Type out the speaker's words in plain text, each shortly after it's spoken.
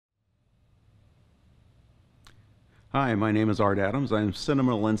Hi, my name is Art Adams. I'm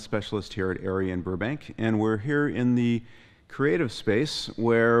Cinema Lens Specialist here at ARRI in Burbank, and we're here in the creative space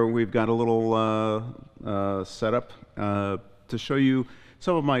where we've got a little setup to show you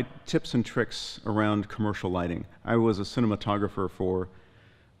some of my tips and tricks around commercial lighting. I was a cinematographer for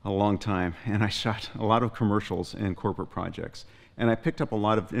a long time, and I shot a lot of commercials and corporate projects. And I picked up a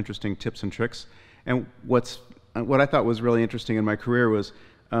lot of interesting tips and tricks. And what I thought was really interesting in my career was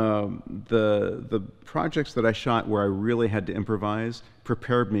the projects that I shot where I really had to improvise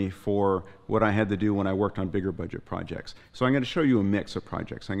prepared me for what I had to do when I worked on bigger budget projects. So I'm going to show you a mix of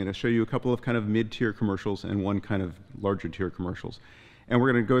projects. I'm going to show you a couple of kind of mid-tier commercials and one kind of larger tier commercials. And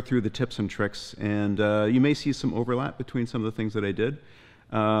we're going to go through the tips and tricks, and you may see some overlap between some of the things that I did.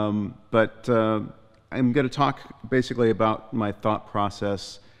 But I'm going to talk basically about my thought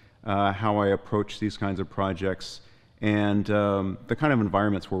process, how I approach these kinds of projects, and the kind of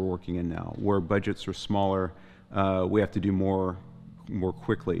environments we're working in now, where budgets are smaller, we have to do more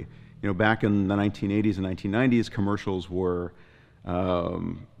quickly. You know, back in the 1980s and 1990s, commercials were,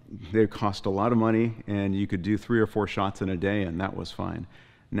 they cost a lot of money, and you could do 3 or 4 shots in a day, and that was fine.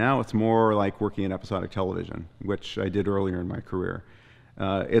 Now it's more like working in episodic television, which I did earlier in my career.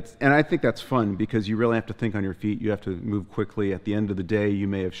 And I think that's fun because you really have to think on your feet. You have to move quickly. At the end of the day, you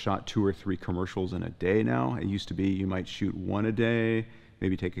may have shot 2 or 3 commercials in a day now. It used to be you might shoot 1 a day,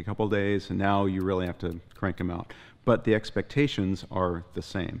 maybe take a couple days, and now you really have to crank them out. But the expectations are the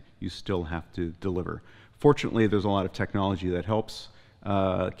same. You still have to deliver. Fortunately, there's a lot of technology that helps.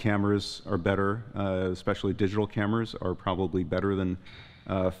 Cameras are better, especially digital cameras are probably better than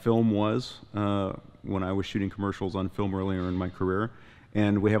film was when I was shooting commercials on film earlier in my career.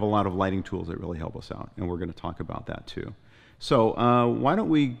 And we have a lot of lighting tools that really help us out, and we're going to talk about that too. So why don't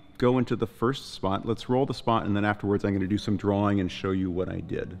we go into the first spot. Let's roll the spot, and then afterwards I'm going to do some drawing and show you what I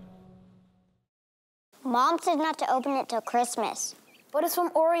did. Mom said not to open it till Christmas. But it's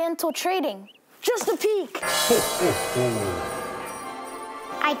from Oriental Trading. Just a peek.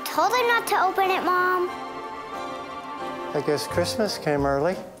 I told him not to open it, Mom. I guess Christmas came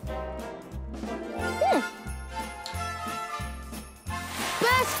early.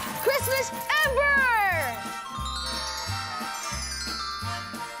 Best Christmas ever!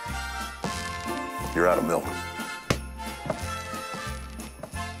 You're out of milk.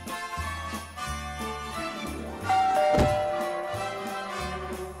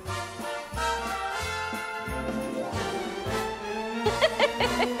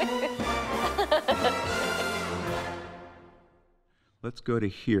 Let's go to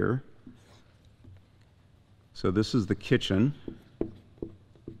here. So this is the kitchen.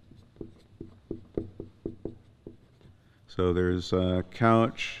 So there's a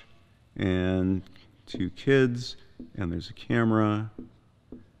couch and 2 kids, and there's a camera.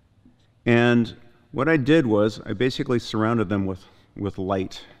 And what I did was I basically surrounded them with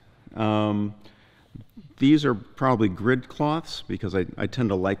light. These are probably grid cloths because I tend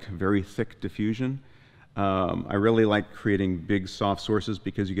to like very thick diffusion. I really like creating big soft sources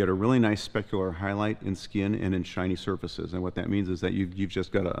because you get a really nice specular highlight in skin and in shiny surfaces. And what that means is that you've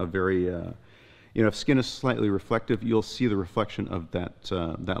just got a very, you know, if skin is slightly reflective, you'll see the reflection of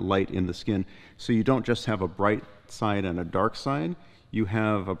that light in the skin. So you don't just have a bright side and a dark side. You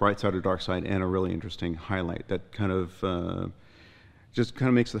have a bright side, a dark side, and a really interesting highlight that kind of just kind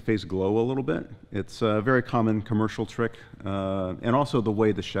of makes the face glow a little bit. It's a very common commercial trick, and also the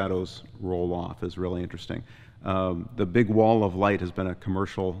way the shadows roll off is really interesting. The big wall of light has been a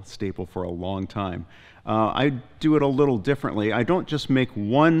commercial staple for a long time. I do it a little differently. I don't just make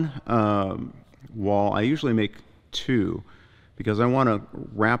one wall, I usually make 2 because I want to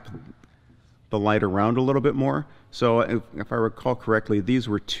wrap the light around a little bit more. So if I recall correctly, these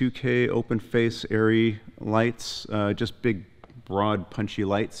were 2K open face ARRI lights, just big broad punchy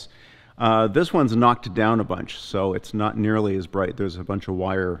lights. This one's knocked down a bunch, so it's not nearly as bright. There's a bunch of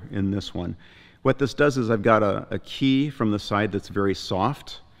wire in this one. What this does is I've got a key from the side that's very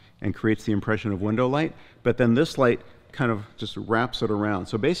soft and creates the impression of window light, but then this light kind of just wraps it around.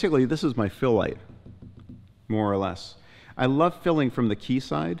 So basically this is my fill light, more or less. I love filling from the key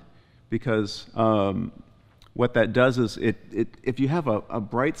side because what that does is if you have a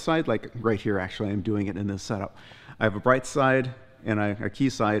bright side, like right here actually I'm doing it in this setup, I have a bright side and a key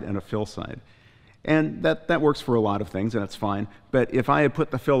side and a fill side. And that works for a lot of things, and it's fine. But if I had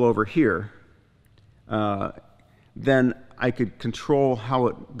put the fill over here, then I could control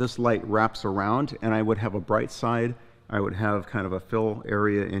how this light wraps around, and I would have a bright side, I would have kind of a fill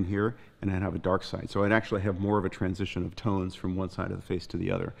area in here, and I'd have a dark side. So I'd actually have more of a transition of tones from one side of the face to the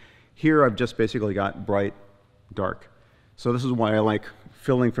other. Here I've just basically got bright, dark. So this is why I like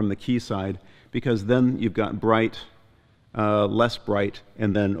filling from the key side, because then you've got bright less bright,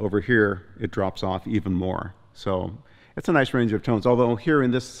 and then over here it drops off even more. So it's a nice range of tones, although here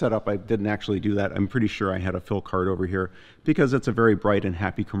in this setup I didn't actually do that. I'm pretty sure I had a fill card over here because it's a very bright and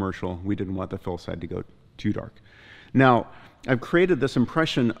happy commercial. We didn't want the fill side to go too dark. Now, I've created this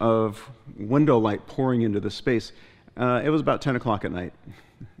impression of window light pouring into the space. It was about 10 o'clock at night,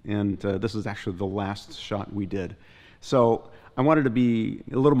 and this is actually the last shot we did. So I wanted to be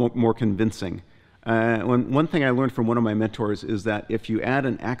a little more convincing. One thing I learned from one of my mentors is that if you add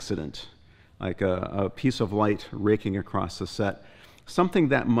an accident, like a piece of light raking across the set, something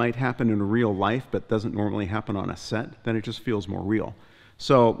that might happen in real life but doesn't normally happen on a set, then it just feels more real.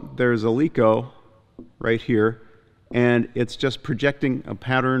 So there's a Lico right here, and it's just projecting a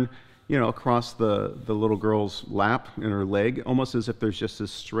pattern, you know, across the little girl's lap and her leg, almost as if there's just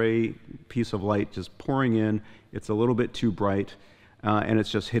this stray piece of light just pouring in. It's a little bit too bright, and it's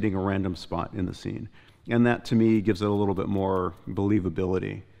just hitting a random spot in the scene. And that, to me, gives it a little bit more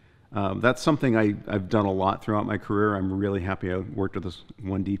believability. That's something I've done a lot throughout my career. I'm really happy I worked with this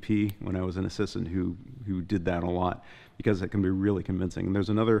one DP when I was an assistant who did that a lot, because it can be really convincing. And there's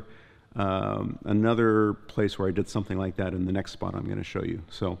another place where I did something like that in the next spot I'm going to show you.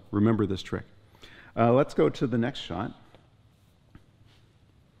 So remember this trick. Let's go to the next shot.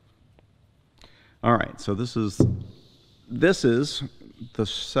 All right, so this is the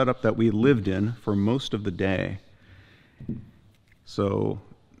setup that we lived in for most of the day. So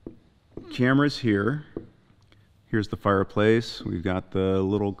camera's here. Here's the fireplace. We've got the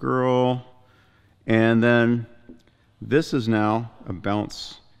little girl. And then this is now a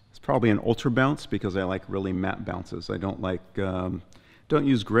bounce. It's probably an ultra bounce because I like really matte bounces. I don't like, don't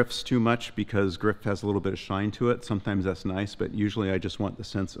use Griffs too much because Griff has a little bit of shine to it. Sometimes that's nice, but usually I just want the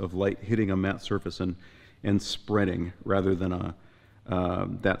sense of light hitting a matte surface and spreading rather than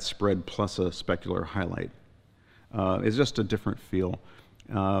that spread plus a specular highlight. It's just a different feel.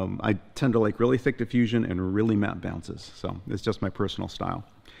 I tend to like really thick diffusion and really matte bounces, so it's just my personal style.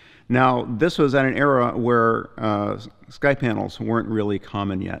 Now, this was at an era where sky panels weren't really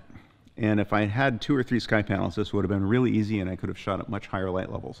common yet, and if I had 2 or 3 sky panels, this would have been really easy and I could have shot at much higher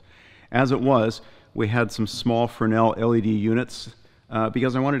light levels. As it was, we had some small Fresnel LED units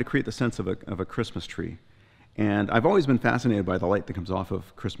because I wanted to create the sense of a Christmas tree. And I've always been fascinated by the light that comes off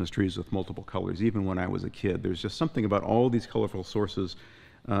of Christmas trees with multiple colors, even when I was a kid. There's just something about all these colorful sources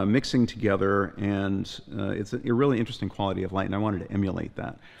mixing together, and it's a really interesting quality of light, and I wanted to emulate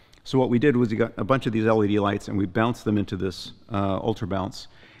that. So what we did was we got a bunch of these LED lights, and we bounced them into this ultra bounce,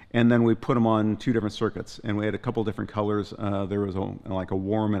 and then we put them on 2 different circuits, and we had a couple different colors. There was like a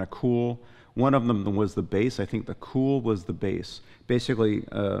warm and a cool. One of them was the base. I think the cool was the base. Basically,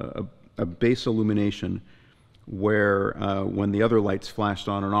 a base illumination where when the other lights flashed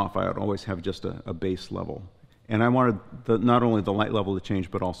on and off, I would always have just a base level. And I wanted not only the light level to change,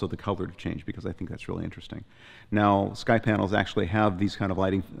 but also the color to change, because I think that's really interesting. Now, sky panels actually have these kind of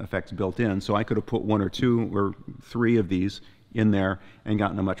lighting effects built in, so I could have put 1 or 2 or 3 of these in there and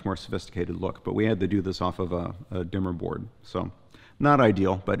gotten a much more sophisticated look. But we had to do this off of a dimmer board. So not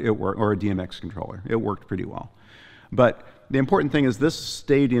ideal, but it worked, or a DMX controller. It worked pretty well. But the important thing is this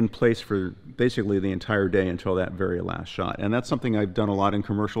stayed in place for basically the entire day until that very last shot. And that's something I've done a lot in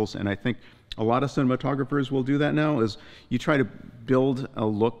commercials, and I think a lot of cinematographers will do that now, is you try to build a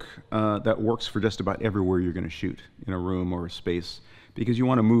look that works for just about everywhere you're going to shoot in a room or a space, because you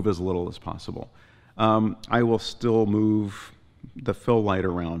want to move as little as possible. I will still move the fill light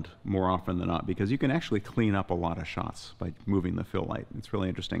around more often than not, because you can actually clean up a lot of shots by moving the fill light. It's really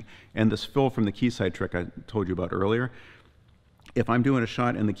interesting. And this fill from the keyside trick I told you about earlier, if I'm doing a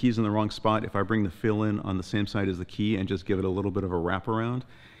shot and the key's in the wrong spot, if I bring the fill in on the same side as the key and just give it a little bit of a wraparound,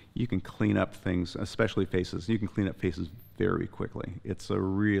 you can clean up things, especially faces. You can clean up faces very quickly. It's a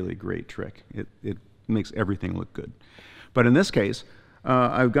really great trick. It makes everything look good. But in this case,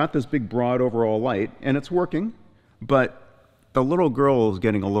 I've got this big broad overall light, and it's working, but the little girl is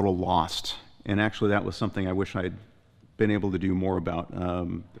getting a little lost. And actually that was something I wish I'd been able to do more about.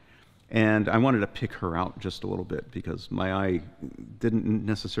 And I wanted to pick her out just a little bit because my eye didn't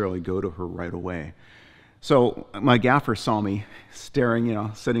necessarily go to her right away. So my gaffer saw me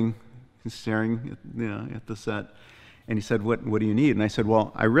staring, staring at the set, and he said, what do you need? And I said,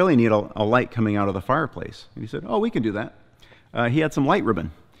 well, I really need a light coming out of the fireplace. And he said, oh, we can do that. He had some light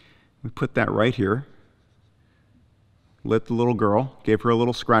ribbon. We put that right here, lit the little girl, gave her a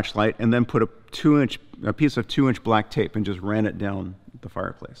little scratch light, and then put a piece of 2-inch black tape and just ran it down the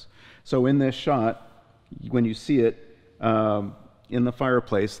fireplace. So in this shot, when you see it in the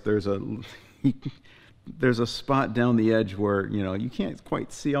fireplace, there's there's a spot down the edge where, you know, you can't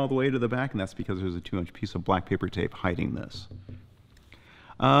quite see all the way to the back, and that's because there's a 2-inch piece of black paper tape hiding this.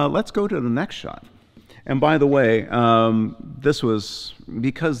 Let's go to the next shot. And by the way, this was,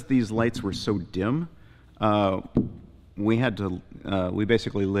 because these lights were so dim, we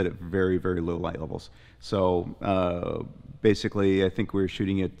basically lit at very, very low light levels. So basically, I think we were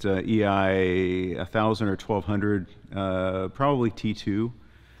shooting at EI 1000 or 1200, probably T2.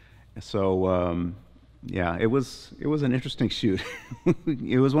 So yeah, it was an interesting shoot.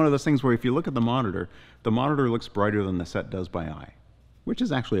 It was one of those things where if you look at the monitor looks brighter than the set does by eye, which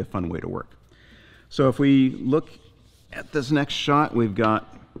is actually a fun way to work. So if we look at this next shot, we've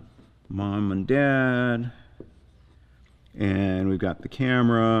got mom and dad, and we've got the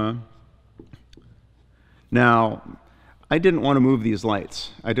camera. Now, I didn't want to move these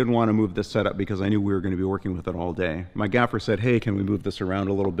lights. I didn't want to move this setup because I knew we were going to be working with it all day. My gaffer said, hey, can we move this around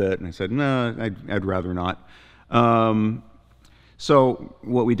a little bit? And I said, no, I'd rather not. So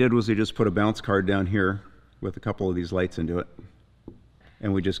what we did was we just put a bounce card down here with a couple of these lights into it,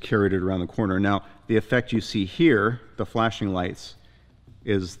 and we just carried it around the corner. Now, the effect you see here, the flashing lights,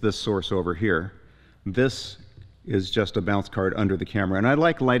 is this source over here. This is just a bounce card under the camera. And I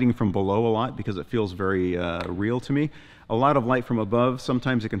like lighting from below a lot because it feels very real to me. A lot of light from above,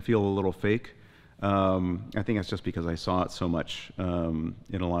 sometimes it can feel a little fake. I think that's just because I saw it so much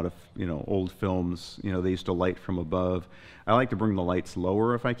in a lot of old films. They used to light from above. I like to bring the lights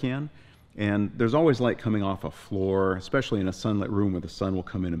lower if I can. And there's always light coming off a floor, especially in a sunlit room where the sun will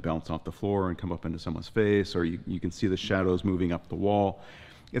come in and bounce off the floor and come up into someone's face, or you can see the shadows moving up the wall.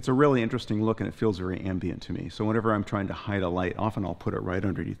 It's a really interesting look, and it feels very ambient to me. So whenever I'm trying to hide a light, often I'll put it right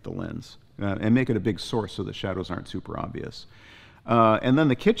underneath the lens and make it a big source so the shadows aren't super obvious. And then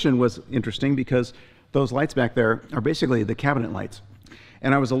the kitchen was interesting because those lights back there are basically the cabinet lights.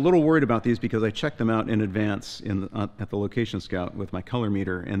 And I was a little worried about these because I checked them out in advance at the location scout with my color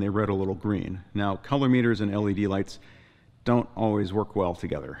meter, and they read a little green. Now, color meters and LED lights don't always work well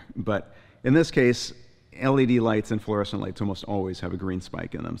together. But in this case, LED lights and fluorescent lights almost always have a green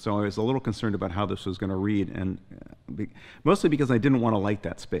spike in them. So I was a little concerned about how this was going to read, and mostly because I didn't want to light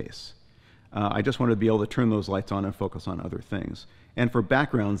that space. I just wanted to be able to turn those lights on and focus on other things. And for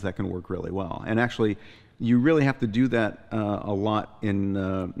backgrounds, that can work really well. And actually, you really have to do that a lot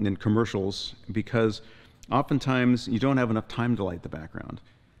in commercials, because oftentimes you don't have enough time to light the background.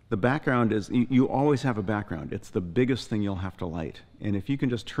 The background is, you always have a background. It's the biggest thing you'll have to light. And if you can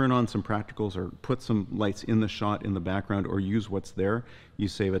just turn on some practicals or put some lights in the shot in the background or use what's there, you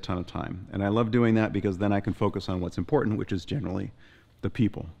save a ton of time. And I love doing that because then I can focus on what's important, which is generally the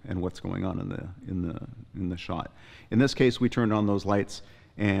people and what's going on in the shot. In this case, we turned on those lights,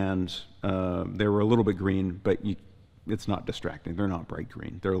 and they were a little bit green, but it's not distracting. They're not bright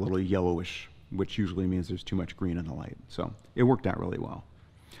green. They're a little yellowish, which usually means there's too much green in the light. So it worked out really well.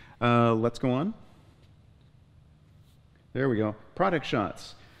 Let's go on. There we go. Product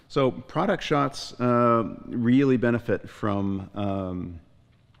shots. So product shots really benefit from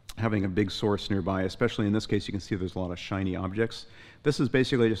having a big source nearby, especially in this case. You can see there's a lot of shiny objects. This is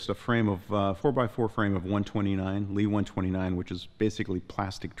basically just a frame of 4x4 frame of 129, Lee 129, which is basically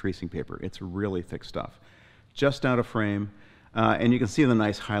plastic tracing paper. It's really thick stuff. Just out of frame, and you can see the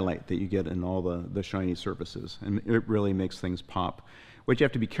nice highlight that you get in all the shiny surfaces, and it really makes things pop. What you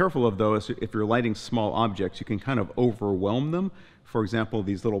have to be careful of, though, is if you're lighting small objects, you can kind of overwhelm them. For example,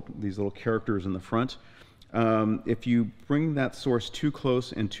 these little characters in the front. If you bring that source too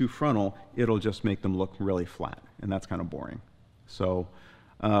close and too frontal, it'll just make them look really flat, and that's kind of boring. So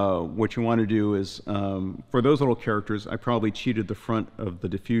what you want to do is, for those little characters, I probably cheated the front of the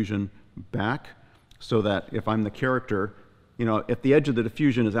diffusion back so that if I'm the character, if the edge of the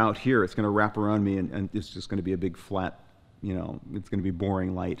diffusion is out here, it's going to wrap around me, and it's just going to be a big flat, it's going to be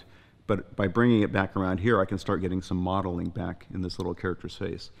boring light. But by bringing it back around here, I can start getting some modeling back in this little character's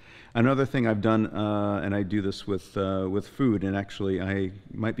face. Another thing I've done, and I do this with food, and actually I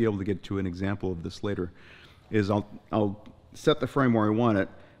might be able to get to an example of this later, is I'll set the frame where I want it,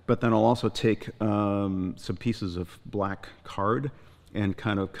 but then I'll also take some pieces of black card and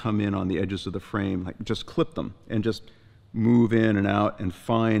kind of come in on the edges of the frame, like just clip them and just move in and out and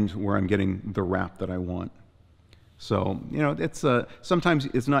find where I'm getting the wrap that I want. So, it's sometimes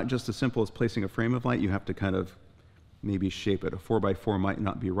it's not just as simple as placing a frame of light. You have to kind of maybe shape it. A 4x4 might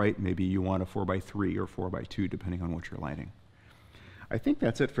not be right. Maybe you want a 4x3 or 4x2, depending on what you're lighting. I think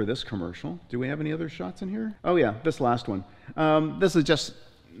that's it for this commercial. Do we have any other shots in here? Oh yeah, this last one. This is just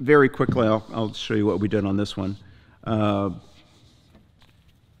very quickly, I'll show you what we did on this one. Oh,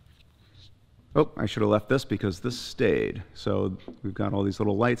 I should have left this because this stayed. So we've got all these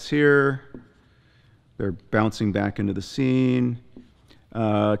little lights here. They're bouncing back into the scene.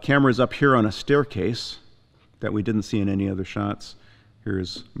 Camera's up here on a staircase that we didn't see in any other shots.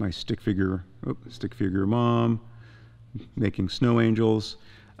 Here's my stick figure mom making snow angels.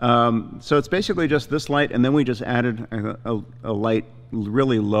 So it's basically just this light, and then we just added a light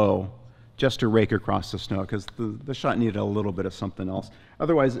really low just to rake across the snow, because the shot needed a little bit of something else.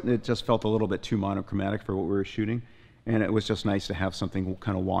 Otherwise, it just felt a little bit too monochromatic for what we were shooting. And it was just nice to have something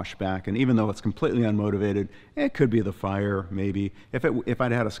kind of wash back. And even though it's completely unmotivated, it could be the fire, maybe. If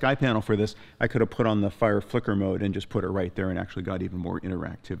I'd had a sky panel for this, I could have put on the fire flicker mode and just put it right there and actually got even more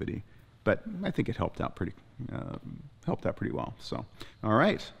interactivity. But I think it helped out pretty well. So, all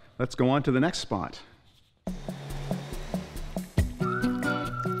right, let's go on to the next spot.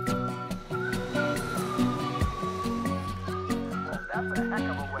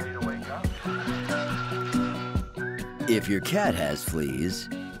 If your cat has fleas,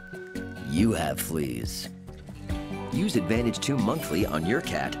 you have fleas. Use Advantage 2 monthly on your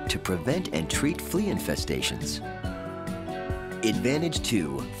cat to prevent and treat flea infestations. Advantage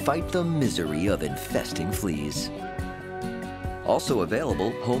 2, fight the misery of infesting fleas. Also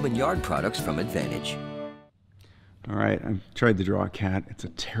available home and yard products from Advantage. All right, I tried to draw a cat. It's a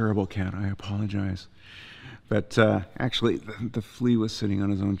terrible cat, I apologize. But actually, the flea was sitting on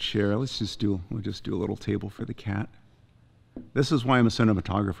his own chair. We'll just do a little table for the cat. This is why I'm a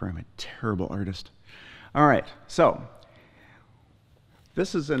cinematographer. I'm a terrible artist. All right, so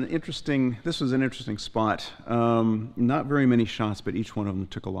this was an interesting spot. Not very many shots, but each one of them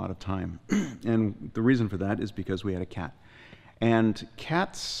took a lot of time. And the reason for that is because we had a cat. And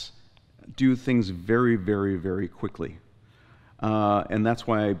cats do things very, very, very quickly. And that's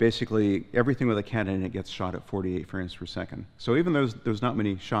why basically everything with a cat in it gets shot at 48 frames per second. So even though there's not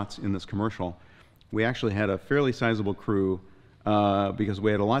many shots in this commercial, we actually had a fairly sizable crew because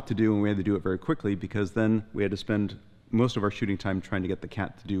we had a lot to do, and we had to do it very quickly, because then we had to spend most of our shooting time trying to get the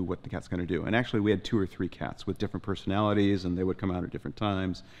cat to do what the cat's going to do. And actually we had 2 or 3 cats with different personalities, and they would come out at different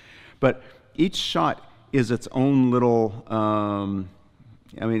times. But each shot is its own little,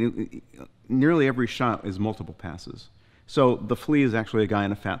 nearly every shot is multiple passes. So the flea is actually a guy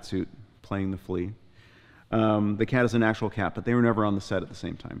in a fat suit playing the flea. The cat is an actual cat, but they were never on the set at the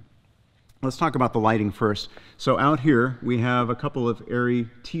same time. Let's talk about the lighting first. So out here, we have a couple of ARRI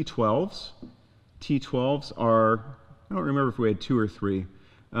T12s. T12s are, I don't remember if we had 2 or 3,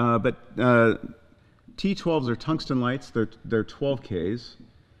 but T12s are tungsten lights. They're 12Ks.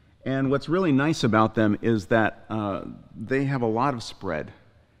 And what's really nice about them is that they have a lot of spread.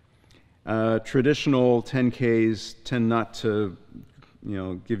 Traditional 10Ks tend not to,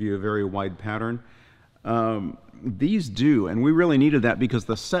 give you a very wide pattern. These do, and we really needed that because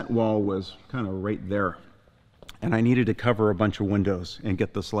the set wall was kind of right there. And I needed to cover a bunch of windows and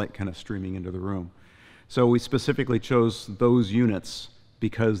get this light kind of streaming into the room. So we specifically chose those units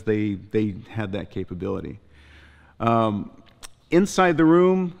because they had that capability. Inside the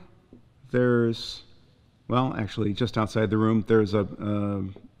room, there's, well, actually just outside the room, there's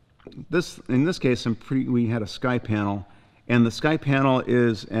in this case, we had a sky panel. And the sky panel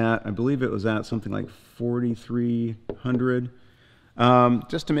is at, I believe it was at something like 4,300,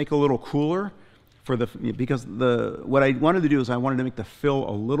 just to make it a little cooler because what I wanted to do is I wanted to make the fill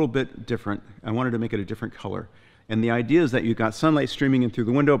a little bit different. I wanted to make it a different color. And the idea is that you've got sunlight streaming in through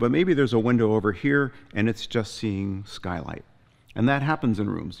the window, but maybe there's a window over here and it's just seeing skylight. And that happens in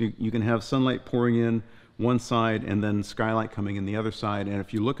rooms. You can have sunlight pouring in one side and then skylight coming in the other side. And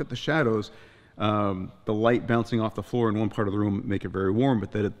if you look at the shadows, the light bouncing off the floor in one part of the room make it very warm,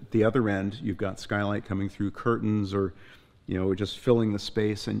 but then at the other end, you've got skylight coming through curtains or, just filling the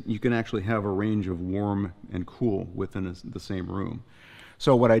space, and you can actually have a range of warm and cool within the same room.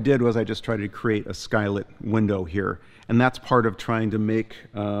 So what I did was I just tried to create a skylit window here, and that's part of trying to make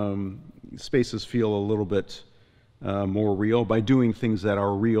spaces feel a little bit more real by doing things that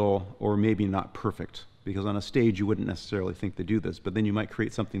are real or maybe not perfect. Because on a stage, you wouldn't necessarily think to do this, but then you might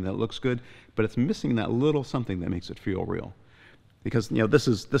create something that looks good, but it's missing that little something that makes it feel real. Because this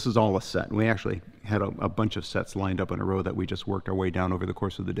is all a set. And we actually had a bunch of sets lined up in a row that we just worked our way down over the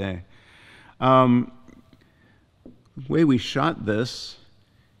course of the day. The way we shot this,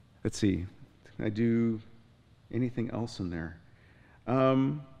 let's see, can I do anything else in there?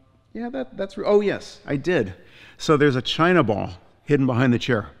 Yeah, oh yes, I did. So there's a China ball hidden behind the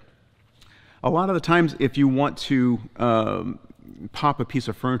chair. A lot of the times, if you want to pop a piece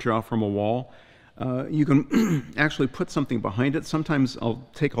of furniture out from a wall, you can actually put something behind it. Sometimes I'll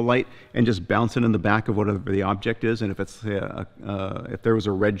take a light and just bounce it in the back of whatever the object is. And if it's if there was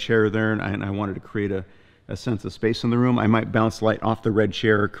a red chair there and I wanted to create a a sense of space in the room. I might bounce light off the red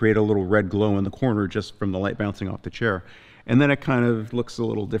chair, create a little red glow in the corner just from the light bouncing off the chair. And then it kind of looks a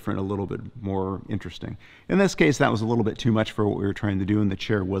little different, a little bit more interesting. In this case, that was a little bit too much for what we were trying to do, and the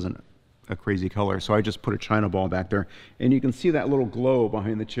chair wasn't a crazy color. So I just put a China ball back there, and you can see that little glow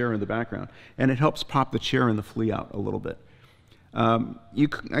behind the chair in the background. And it helps pop the chair and the flea out a little bit.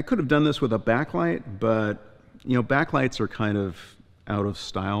 I could have done this with a backlight, but backlights are kind of out of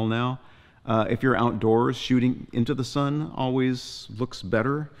style now. If you're outdoors, shooting into the sun always looks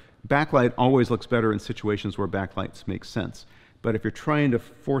better. Backlight always looks better in situations where backlights make sense. But if you're trying to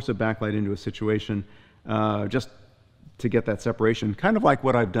force a backlight into a situation just to get that separation, kind of like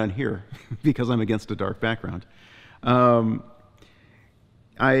what I've done here, because I'm against a dark background. A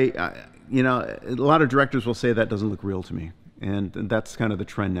lot of directors will say that doesn't look real to me. And that's kind of the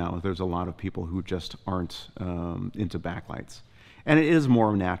trend now. There's a lot of people who just aren't into backlights. And it is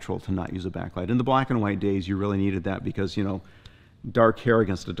more natural to not use a backlight. In the black and white days, you really needed that because, dark hair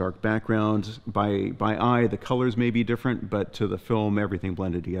against a dark background. By eye, the colors may be different, but to the film, everything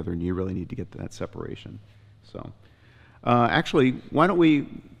blended together, and you really need to get that separation. So, actually, why don't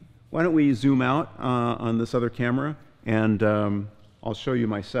we zoom out on this other camera, and I'll show you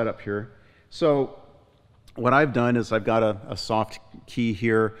my setup here. So, what I've done is I've got a soft key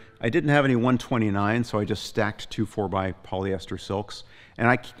here. I didn't have any 129, so I just stacked two 4x polyester silks. And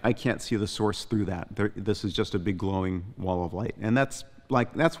I can't see the source through that. This is just a big glowing wall of light. And that's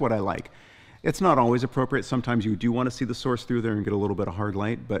what I like. It's not always appropriate. Sometimes you do want to see the source through there and get a little bit of hard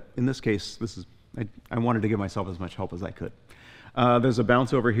light. But in this case, I wanted to give myself as much help as I could. There's a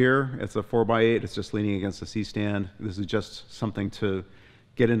bounce over here. It's a 4x8. It's just leaning against a C-stand. This is just something to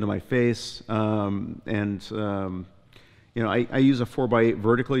get into my face. I use a 4x8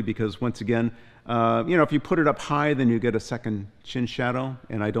 vertically because, once again, if you put it up high, then you get a second chin shadow,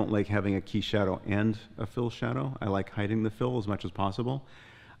 and I don't like having a key shadow and a fill shadow. I like hiding the fill as much as possible.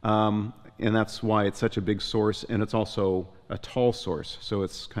 And that's why it's such a big source, and it's also a tall source, so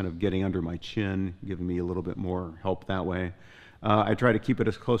it's kind of getting under my chin, giving me a little bit more help that way. I try to keep it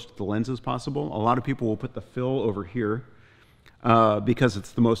as close to the lens as possible. A lot of people will put the fill over here, because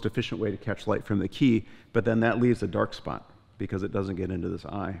it's the most efficient way to catch light from the key, but then that leaves a dark spot because it doesn't get into this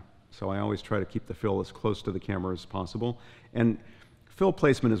eye. So I always try to keep the fill as close to the camera as possible. And fill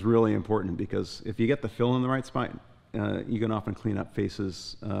placement is really important because if you get the fill in the right spot, you can often clean up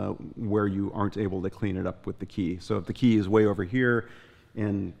faces where you aren't able to clean it up with the key. So if the key is way over here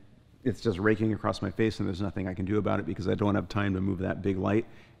and it's just raking across my face and there's nothing I can do about it because I don't have time to move that big light,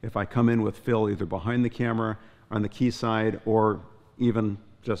 if I come in with fill either behind the camera, on the key side, or even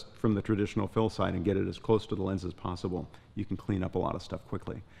just from the traditional fill side and get it as close to the lens as possible, you can clean up a lot of stuff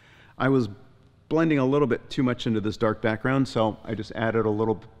quickly. I was blending a little bit too much into this dark background, so I just added a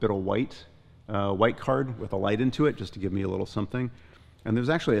little bit of white card with a light into it just to give me a little something. And there's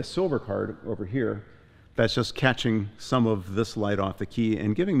actually a silver card over here that's just catching some of this light off the key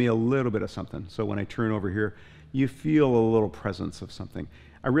and giving me a little bit of something. So when I turn over here, you feel a little presence of something.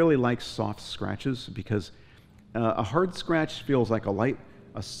 I really like soft scratches because a hard scratch feels like a light.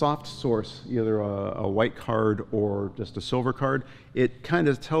 A soft source, either a white card or just a silver card, it kind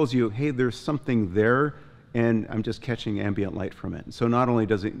of tells you, hey, there's something there, and I'm just catching ambient light from it. So not only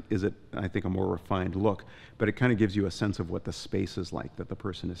is it, I think, a more refined look, but it kind of gives you a sense of what the space is like that the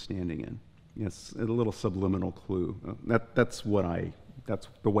person is standing in. It's a little subliminal clue. That's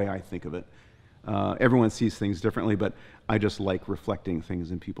the way I think of it. Everyone sees things differently, but I just like reflecting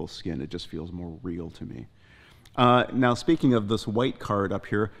things in people's skin. It just feels more real to me. Now, speaking of this white card up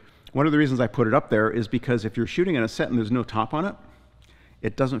here, one of the reasons I put it up there is because if you're shooting in a set and there's no top on it,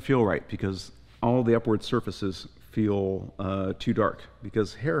 it doesn't feel right because all the upward surfaces feel too dark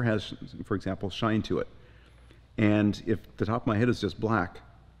because hair has, for example, shine to it. And if the top of my head is just black,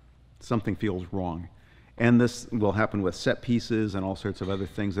 something feels wrong. And this will happen with set pieces and all sorts of other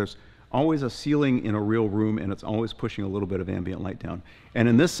things. There's always a ceiling in a real room, and it's always pushing a little bit of ambient light down. And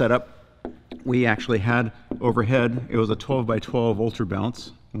in this setup, we actually had overhead, it was a 12x12 ultra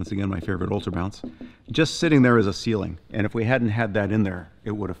bounce, once again my favorite ultra bounce, just sitting there as a ceiling. And if we hadn't had that in there,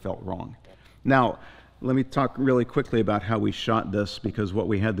 it would have felt wrong. Now, let me talk really quickly about how we shot this, because what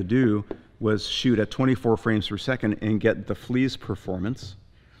we had to do was shoot at 24 frames per second and get the flea's performance.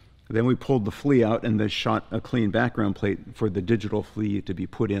 Then we pulled the flea out and then shot a clean background plate for the digital flea to be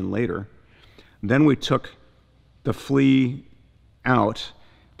put in later. Then we took the flea out.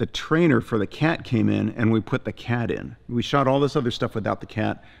 The trainer for the cat came in and we put the cat in. We shot all this other stuff without the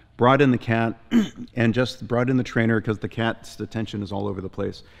cat, brought in the cat, and just brought in the trainer because the cat's attention is all over the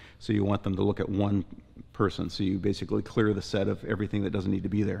place. So you want them to look at one person. So you basically clear the set of everything that doesn't need to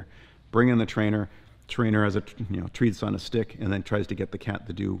be there. Bring in the trainer, trainer has a treats on a stick and then tries to get the cat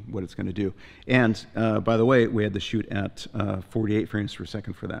to do what it's going to do. And by the way, we had to shoot at 48 frames per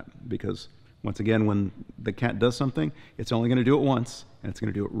second for that, because once again, when the cat does something, it's only going to do it once, and it's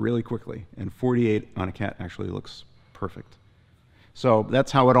going to do it really quickly. And 48 on a cat actually looks perfect. So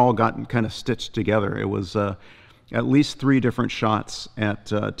that's how it all got kind of stitched together. It was at least 3 different shots at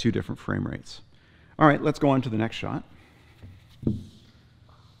 2 different frame rates. All right, let's go on to the next shot.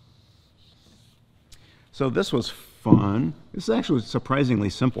 So this was fun. This is actually surprisingly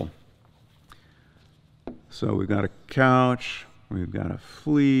simple. So we've got a couch, we've got a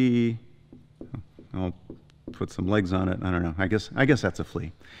flea. I'll put some legs on it. I don't know. I guess that's a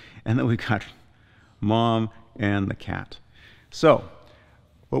flea. And then we've got Mom and the cat. So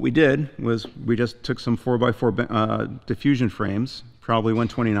what we did was we just took some 4x4 diffusion frames, probably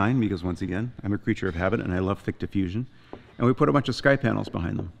 129, because once again, I'm a creature of habit and I love thick diffusion. And we put a bunch of sky panels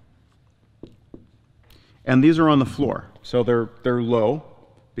behind them. And these are on the floor, so they're low,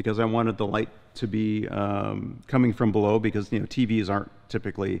 because I wanted the light to be coming from below, because TVs aren't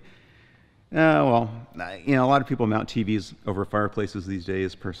typically, a lot of people mount TVs over fireplaces these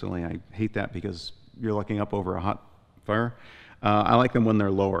days. Personally, I hate that because you're looking up over a hot fire. I like them when they're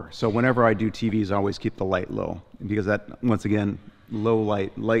lower. So whenever I do TVs, I always keep the light low, because that, once again, low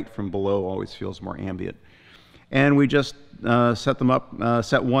light from below always feels more ambient. And we just set them up,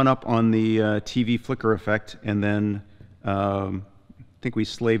 set one up on the TV flicker effect, and then I think we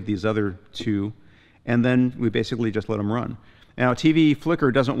slaved these other 2, and then we basically just let them run. Now, TV flicker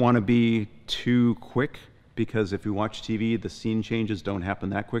doesn't want to be too quick, because if you watch TV, the scene changes don't happen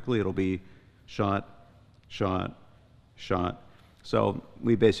that quickly. It'll be shot, shot, shot. So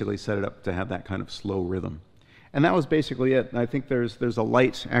we basically set it up to have that kind of slow rhythm. And that was basically it. I think there's a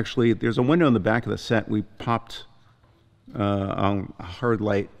light, actually, there's a window in the back of the set. We popped a hard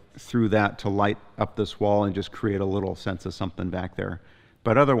light through that to light up this wall and just create a little sense of something back there.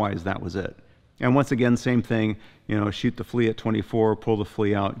 But otherwise, that was it. And once again, same thing, shoot the flea at 24, pull the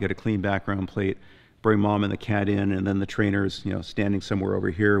flea out, get a clean background plate, bring Mom and the cat in, and then the trainer's standing somewhere over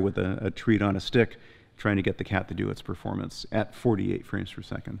here with a treat on a stick, trying to get the cat to do its performance at 48 frames per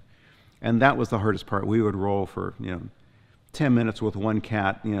second. And that was the hardest part. We would roll for 10 minutes with one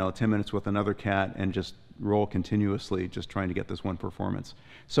cat, 10 minutes with another cat, and just roll continuously, just trying to get this one performance.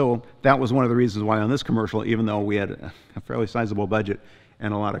 So that was one of the reasons why on this commercial, even though we had a fairly sizable budget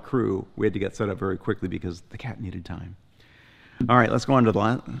and a lot of crew, we had to get set up very quickly because the cat needed time. All right, let's go on to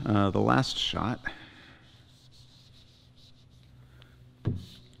the last shot.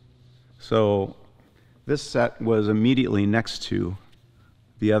 So this set was immediately next to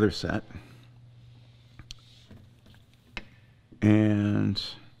the other set. And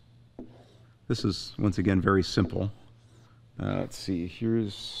this is, once again, very simple. Let's see,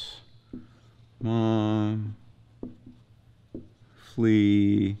 here's Mom,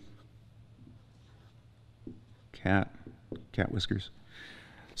 flea, cat whiskers.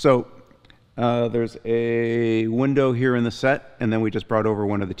 So there's a window here in the set, and then we just brought over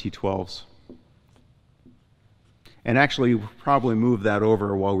one of the T12s. And actually, probably moved that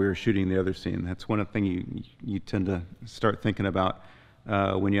over while we were shooting the other scene. That's one of the things you tend to start thinking about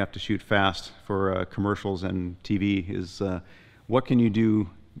when you have to shoot fast for commercials and TV is what can you do,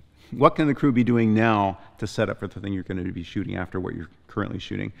 what can the crew be doing now to set up for the thing you're going to be shooting after what you're currently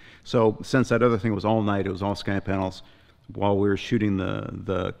shooting. So since that other thing was all night, it was all sky panels, while we were shooting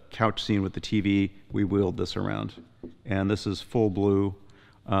the couch scene with the TV, we wheeled this around. And this is full blue.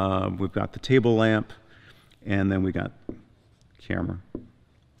 We've got the table lamp, and then we got camera.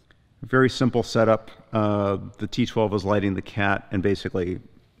 Very simple setup. The T12 was lighting the cat and basically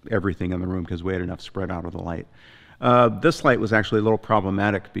everything in the room because we had enough spread out of the light. This light was actually a little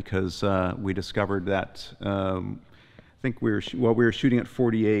problematic because we discovered that I think we were shooting at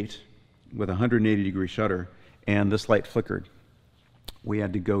 48 with a 180-degree shutter, and this light flickered. We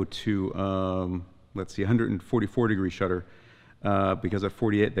had to go to let's see, 144-degree shutter. Because at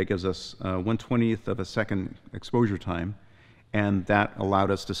 48, that gives us 1/20th of a second exposure time, and that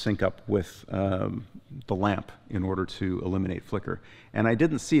allowed us to sync up with the lamp in order to eliminate flicker. And I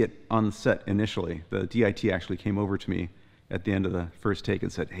didn't see it on set initially. The DIT actually came over to me at the end of the first take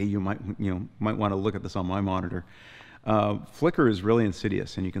and said, "Hey, you might want to look at this on my monitor." Flicker is really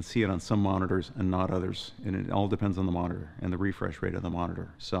insidious, and you can see it on some monitors and not others, and it all depends on the monitor and the refresh rate of the monitor.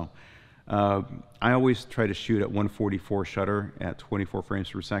 So. I always try to shoot at 144 shutter at 24 frames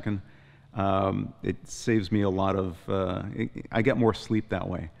per second. It saves me a lot of, I get more sleep that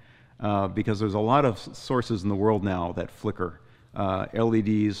way because there's a lot of sources in the world now that flicker.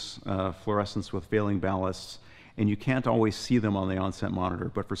 LEDs, fluorescence with failing ballasts, and you can't always see them on the on-set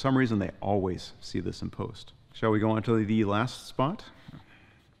monitor, but for some reason they always see this in post. Shall we go on to the last spot?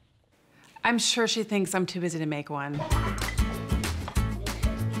 I'm sure she thinks I'm too busy to make one.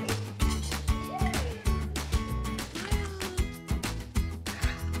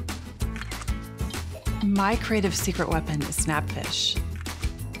 My creative secret weapon is Snapfish.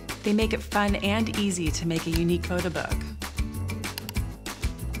 They make it fun and easy to make a unique photo book.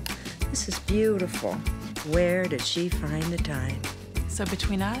 This is beautiful. Where does she find the time? So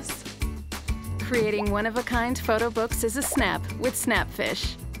between us, Creating one-of-a-kind photo books is a snap with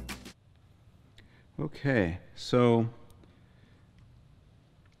Snapfish. Okay, so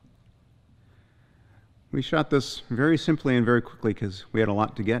we shot this very simply and very quickly because we had a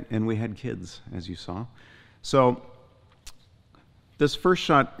lot to get and we had kids, as you saw. So this first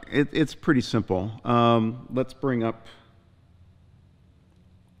shot, it's pretty simple. Let's bring up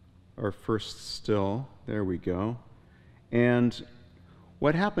our first still. There we go. And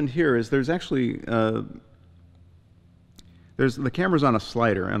what happened here is there's actually, the camera's on a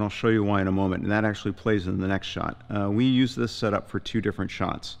slider, and I'll show you why in a moment, and that actually plays in the next shot. We use this setup for two different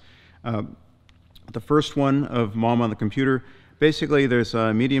shots. The first one of Mom on the computer, basically there's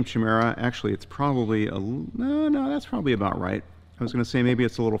a medium chimera. Actually, it's probably no, that's probably about right. I was going to say maybe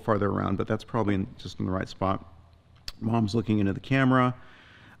it's a little farther around, but that's probably just in the right spot. Mom's looking into the camera.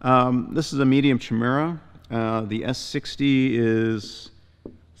 This is a medium chimera. The S60 is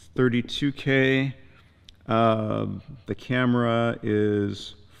 32K. The camera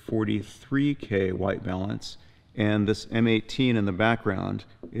is 43K white balance, and this M18 in the background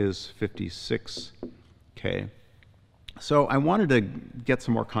is 56K. So I wanted to get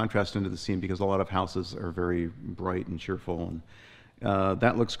some more contrast into the scene because a lot of houses are very bright and cheerful, and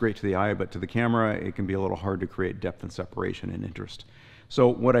that looks great to the eye, but to the camera it can be a little hard to create depth and separation and interest. So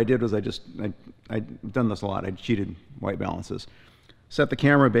what I did was I'd done this a lot. I cheated white balances. Set the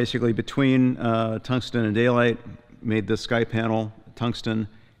camera basically between tungsten and daylight, made this sky panel tungsten,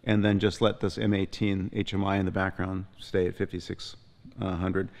 and then just let this M18 HMI in the background stay at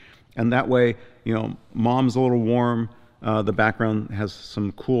 5600. And that way, you know, Mom's a little warm, the background has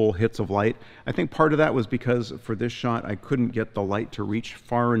some cool hits of light. I think part of that was because for this shot, I couldn't get the light to reach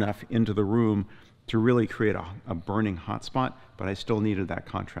far enough into the room to really create a burning hot spot, but I still needed that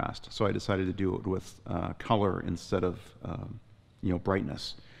contrast. So I decided to do it with color instead of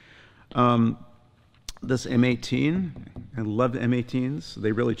brightness. This M18, I love the M18s.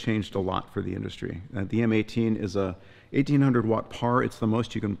 They really changed a lot for the industry. The M18 is a 1800 watt par. It's the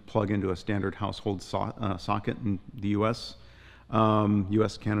most you can plug into a standard household socket in the US,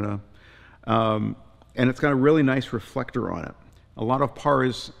 Canada. And it's got a really nice reflector on it. A lot of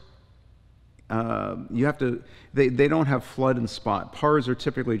pars, they don't have flood and spot. Pars are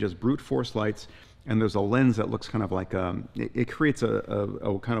typically just brute force lights, and there's a lens that looks kind of like it creates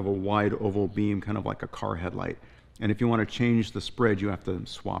a kind of a wide oval beam, kind of like a car headlight. And if you want to change the spread, you have to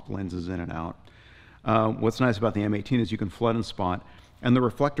swap lenses in and out. What's nice about the M18 is you can flood and spot, and the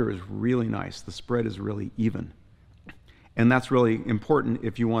reflector is really nice. The spread is really even. And that's really important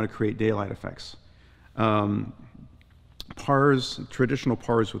if you want to create daylight effects. Traditional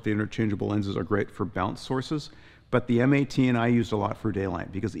pars with the interchangeable lenses are great for bounce sources, but the M18 I used a lot for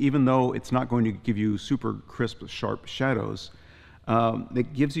daylight because even though it's not going to give you super crisp, sharp shadows,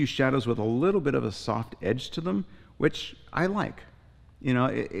 it gives you shadows with a little bit of a soft edge to them, which I like. You know,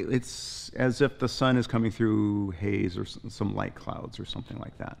 it's as if the sun is coming through haze or some light clouds or something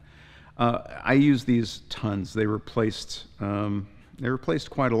like that. I use these tons. They replaced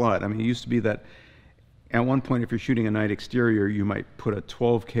quite a lot. I mean, it used to be that at one point, if you're shooting a night exterior, you might put a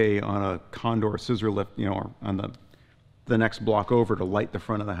 12K on a Condor scissor lift, you know, or on the next block over to light the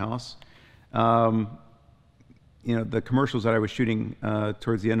front of the house. You know, the commercials that I was shooting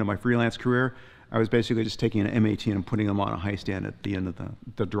towards the end of my freelance career, I was basically just taking an M18 and putting them on a high stand at the end of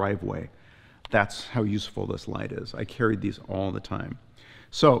the driveway. That's how useful this light is. I carried these all the time.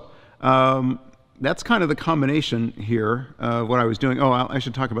 So that's kind of the combination here of what I was doing. Oh, I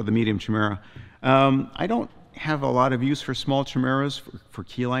should talk about the medium chimera. I don't have a lot of use for small chimeras for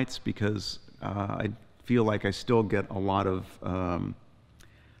key lights because I feel like I still get a lot of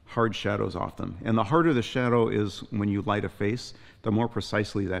hard shadows off them. And the harder the shadow is when you light a face, the more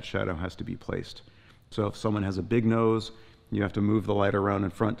precisely that shadow has to be placed. So if someone has a big nose, you have to move the light around in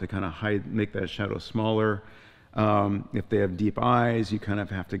front to kind of make that shadow smaller. If they have deep eyes, you kind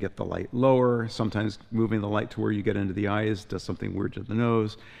of have to get the light lower. Sometimes moving the light to where you get into the eyes does something weird to the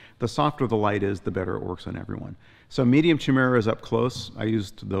nose. The softer the light is, the better it works on everyone. So medium chimeras up close, I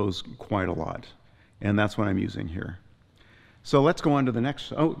used those quite a lot. And that's what I'm using here. So let's go on to the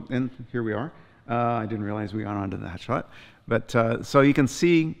next, and here we are. I didn't realize we got onto that shot. But so you can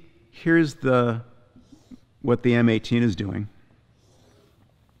see, here's what the M18 is doing.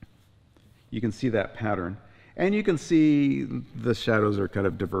 You can see that pattern. And you can see the shadows are kind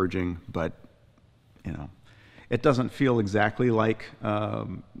of diverging, but, you know, it doesn't feel exactly like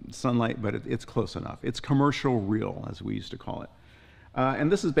sunlight, but it's close enough. It's commercial real, as we used to call it.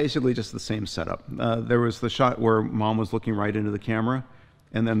 And this is basically just the same setup. There was the shot where Mom was looking right into the camera,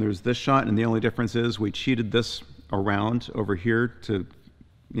 and then there's this shot, and the only difference is we cheated this around over here to,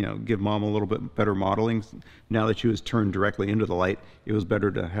 you know, give Mom a little bit better modeling. Now that she was turned directly into the light, it was better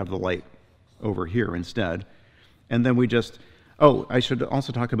to have the light over here instead. And then we just, oh, I should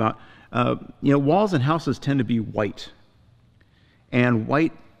also talk about, you know, walls and houses tend to be white. And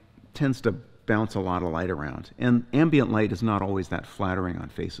white tends to bounce a lot of light around. And ambient light is not always that flattering on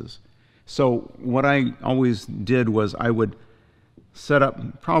faces. So what I always did was I would set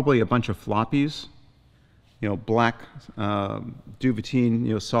up probably a bunch of floppies, you know, black duvetine,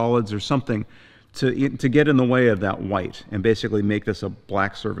 you know, solids or something to get in the way of that white and basically make this a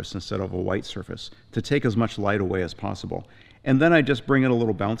black surface instead of a white surface to take as much light away as possible. And then I just bring in a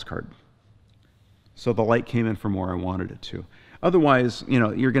little bounce card. So the light came in from where I wanted it to. Otherwise, you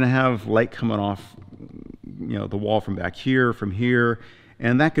know, you're going to have light coming off, you know, the wall from back here, from here,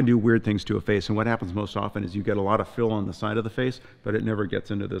 and that can do weird things to a face. And what happens most often is you get a lot of fill on the side of the face, but it never gets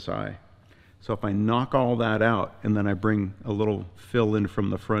into this eye. So if I knock all that out and then I bring a little fill in from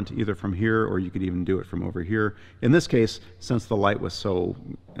the front, either from here or you could even do it from over here. In this case, since the light was so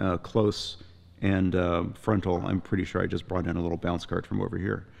close and frontal, I'm pretty sure I just brought in a little bounce card from over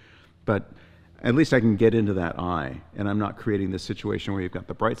here. But at least I can get into that eye, and I'm not creating this situation where you've got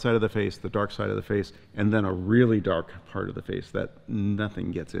the bright side of the face, the dark side of the face, and then a really dark part of the face that nothing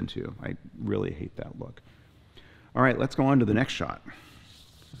gets into. I really hate that look. All right, let's go on to the next shot.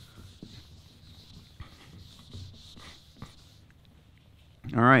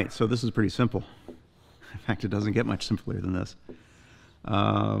 All right, so this is pretty simple. In fact, it doesn't get much simpler than this.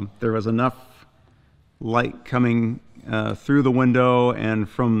 There was enough light coming through the window and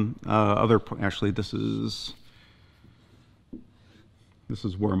from actually this is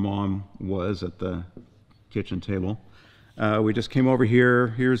where Mom was at the kitchen table. We just came over here.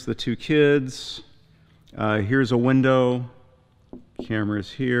 Here's the two kids. Here's a window.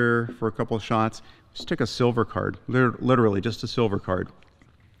 Camera's here for a couple of shots. Just took a silver card, literally just a silver card.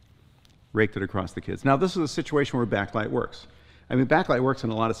 Raked it across the kids. Now this is a situation where backlight works. I mean, backlight works in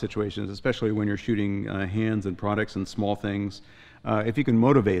a lot of situations, especially when you're shooting hands and products and small things. If you can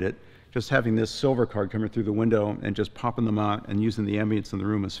motivate it, just having this silver card coming through the window and just popping them out and using the ambience in the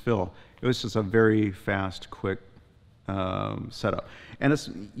room as fill, it was just a very fast, quick setup.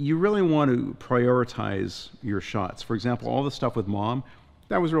 And you really want to prioritize your shots. For example, all the stuff with Mom,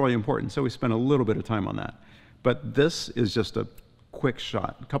 that was really important, so we spent a little bit of time on that. But this is just a quick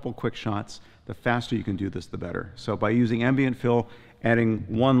shot, a couple quick shots. The faster you can do this, the better. So by using ambient fill, adding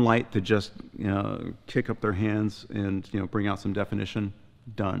one light to just kick up their hands and bring out some definition,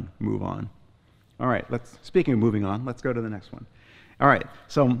 done, move on. All right, speaking of moving on, let's go to the next one. All right,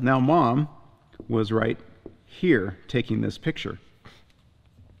 so now Mom was right here taking this picture.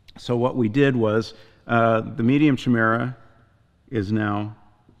 So what we did was the medium chimera is now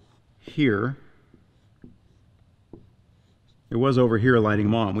here. It was over here lighting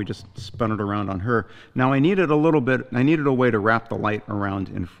Mom. We just spun it around on her. Now I needed a way to wrap the light around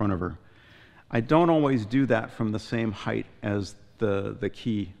in front of her. I don't always do that from the same height as the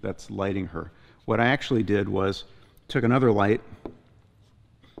key that's lighting her. What I actually did was took another light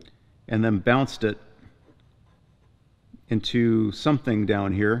and then bounced it into something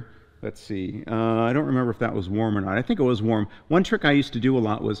down here. Let's see. I don't remember if that was warm or not. I think it was warm. One trick I used to do a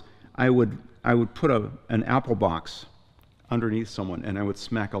lot was I would put an apple box underneath someone and I would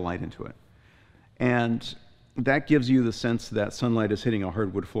smack a light into it. And that gives you the sense that sunlight is hitting a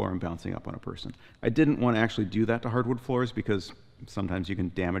hardwood floor and bouncing up on a person. I didn't want to actually do that to hardwood floors because sometimes you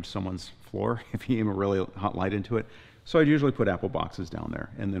can damage someone's floor if you aim a really hot light into it. So I'd usually put apple boxes down there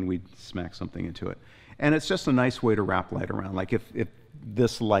and then we'd smack something into it. And it's just a nice way to wrap light around. Like if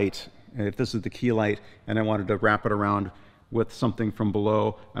this is the key light and I wanted to wrap it around with something from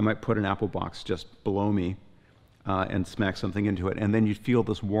below, I might put an apple box just below me and smack something into it. And then you'd feel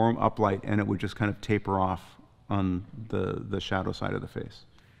this warm uplight and it would just kind of taper off on the shadow side of the face.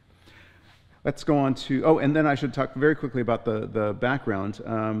 Let's go on to, oh, and then I should talk very quickly about the background.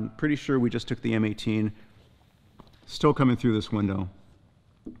 Pretty sure we just took the M18, still coming through this window,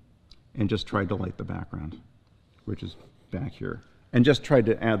 and just tried to light the background, which is back here, and just tried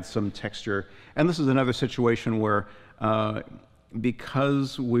to add some texture. And this is another situation where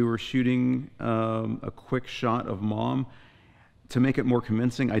because we were shooting a quick shot of Mom, to make it more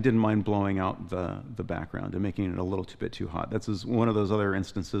convincing, I didn't mind blowing out the background and making it a little bit too hot. That's one of those other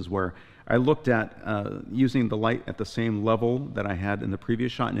instances where I looked at using the light at the same level that I had in the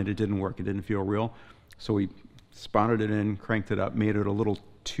previous shot, and it didn't work. It didn't feel real. So we spotted it in, cranked it up, made it a little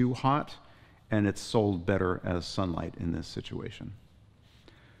too hot, and it sold better as sunlight in this situation.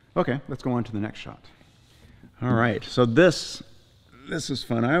 Okay, let's go on to the next shot. All right, so this is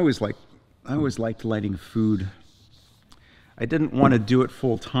fun. I always liked lighting food. I didn't want to do it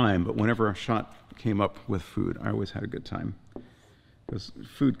full time, but whenever a shot came up with food, I always had a good time, because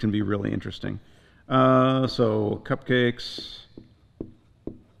food can be really interesting. So cupcakes,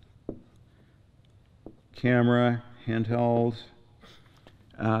 camera, handheld,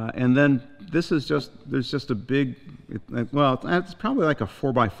 and then this is there's just a big, well, it's probably like a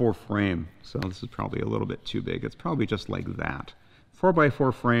 4x4 frame, so this is probably a little bit too big. It's probably just like that.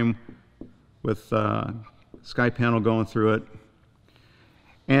 4x4 frame with sky panel going through it.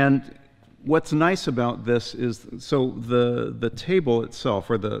 And what's nice about this is, so the table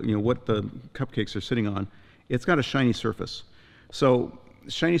itself, or what the cupcakes are sitting on, it's got a shiny surface. So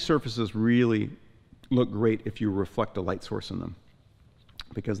shiny surfaces really look great if you reflect a light source in them,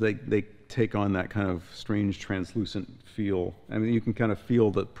 because they take on that kind of strange translucent feel. I mean, you can kind of feel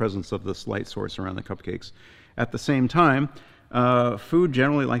the presence of this light source around the cupcakes. At the same time, food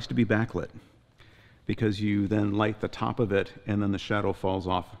generally likes to be backlit, because you then light the top of it and then the shadow falls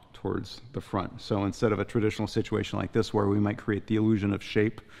off towards the front. So instead of a traditional situation like this where we might create the illusion of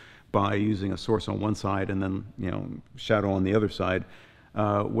shape by using a source on one side and then shadow on the other side,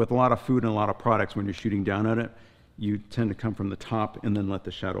 with a lot of food and a lot of products, when you're shooting down at it, you tend to come from the top and then let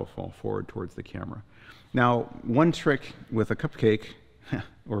the shadow fall forward towards the camera. Now, one trick with a cupcake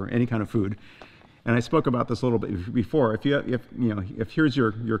or any kind of food, and I spoke about this a little bit before, if here's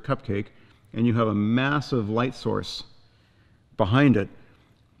your cupcake, and you have a massive light source behind it,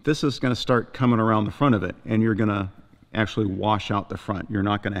 this is going to start coming around the front of it, and you're going to actually wash out the front. You're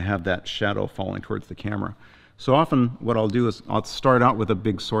not going to have that shadow falling towards the camera. So often what I'll do is I'll start out with a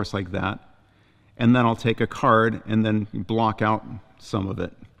big source like that, and then I'll take a card and then block out some of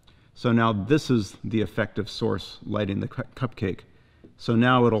it. So now this is the effective source lighting the cupcake. So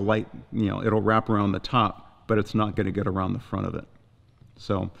now it'll light, it'll wrap around the top, but it's not going to get around the front of it.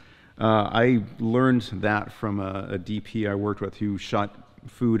 So I learned that from a DP I worked with who shot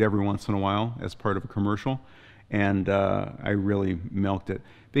food every once in a while as part of a commercial, and I really milked it.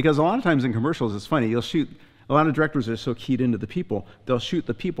 Because a lot of times in commercials, it's funny, you'll shoot, a lot of directors are so keyed into the people, they'll shoot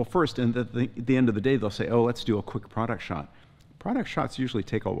the people first, and at the end of the day, they'll say, oh, let's do a quick product shot. Product shots usually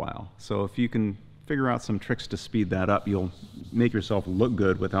take a while, so if you can figure out some tricks to speed that up, you'll make yourself look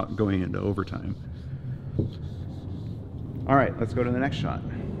good without going into overtime. All right, let's go to the next shot.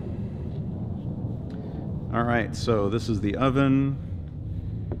 All right, so this is the oven,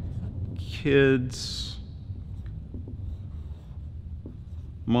 kids,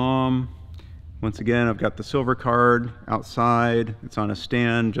 Mom. Once again, I've got the silver card outside. It's on a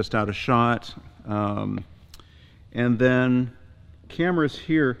stand just out of shot. And then cameras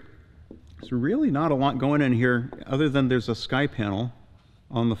here. There's really not a lot going in here other than there's a sky panel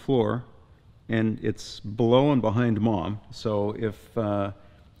on the floor, and it's below and behind Mom. So if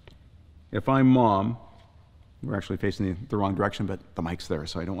I'm Mom, we're actually facing the wrong direction, but the mic's there,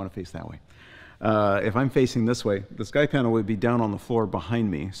 so I don't want to face that way. If I'm facing this way, the sky panel would be down on the floor behind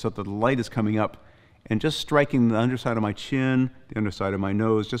me, so that the light is coming up and just striking the underside of my chin, the underside of my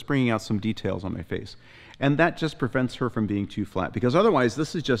nose, just bringing out some details on my face. And that just prevents her from being too flat, because otherwise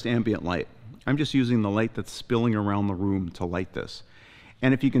this is just ambient light. I'm just using the light that's spilling around the room to light this.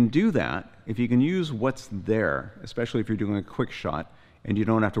 And if you can do that, if you can use what's there, especially if you're doing a quick shot and you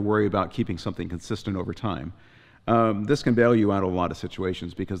don't have to worry about keeping something consistent over time, this can bail you out of a lot of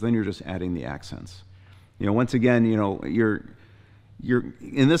situations, because then you're just adding the accents. Once again, you're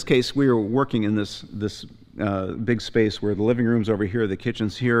in this case, we were working in this big space where the living room's over here, the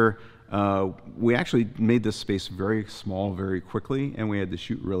kitchen's here. We actually made this space very small very quickly, and we had to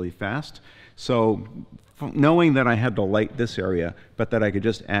shoot really fast. So knowing that I had to light this area, but that I could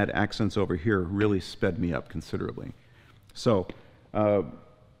just add accents over here, really sped me up considerably. So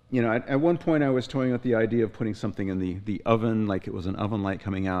at one point I was toying with the idea of putting something in the oven, like it was an oven light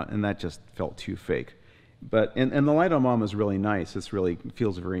coming out, and that just felt too fake. But and the light on Mom is really nice. It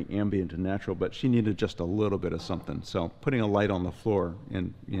feels very ambient and natural, but she needed just a little bit of something. So putting a light on the floor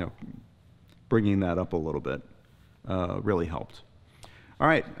and bringing that up a little bit really helped. All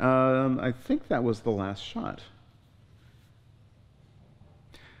right, I think that was the last shot.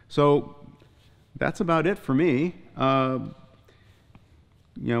 So that's about it for me.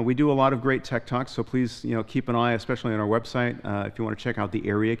 we do a lot of great tech talks, so please, keep an eye, especially on our website. If you want to check out the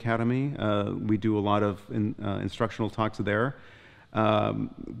ARRI Academy, we do a lot of instructional talks there.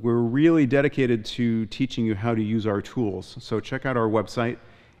 We're really dedicated to teaching you how to use our tools, so check out our website.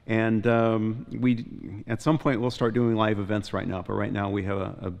 And at some point, we'll start doing live events right now, but right now we have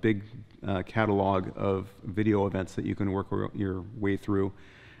a big catalog of video events that you can work your way through.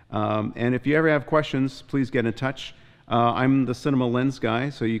 And if you ever have questions, please get in touch. I'm the cinema lens guy,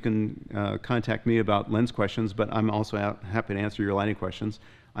 so you can contact me about lens questions, but I'm also happy to answer your lighting questions.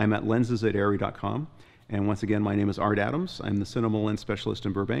 I'm at lenses@arri.com. And once again, my name is Art Adams. I'm the cinema lens specialist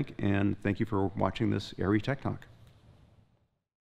in Burbank, and thank you for watching this ARRI Tech Talk.